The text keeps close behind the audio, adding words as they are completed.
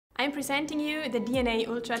I'm presenting you the DNA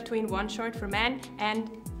Ultra 2-in-1 short for men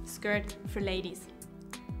and skirt for ladies.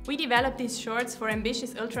 We developed these shorts for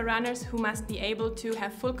ambitious ultra runners who must be able to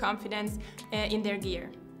have full confidence in their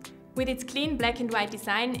gear. With its clean black and white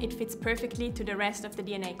design, it fits perfectly to the rest of the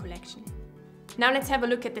DNA collection. Now let's have a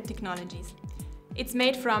look at the technologies. It's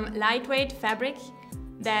made from lightweight fabric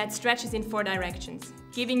that stretches in 4 directions,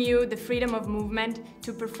 giving you the freedom of movement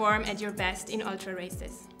to perform at your best in ultra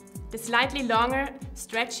races. The slightly longer,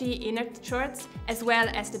 stretchy inner shorts, as well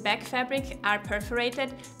as the back fabric, are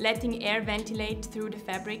perforated, letting air ventilate through the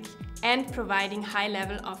fabric and providing high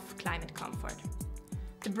level of climate comfort.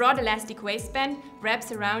 The broad elastic waistband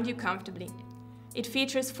wraps around you comfortably. It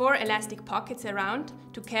features 4 elastic pockets around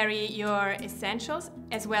to carry your essentials,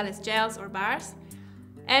 as well as gels or bars,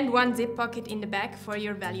 and 1 zip pocket in the back for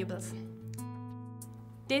your valuables.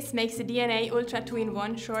 This makes the DNA Ultra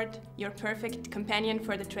 2-in-1 short your perfect companion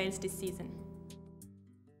for the trails this season.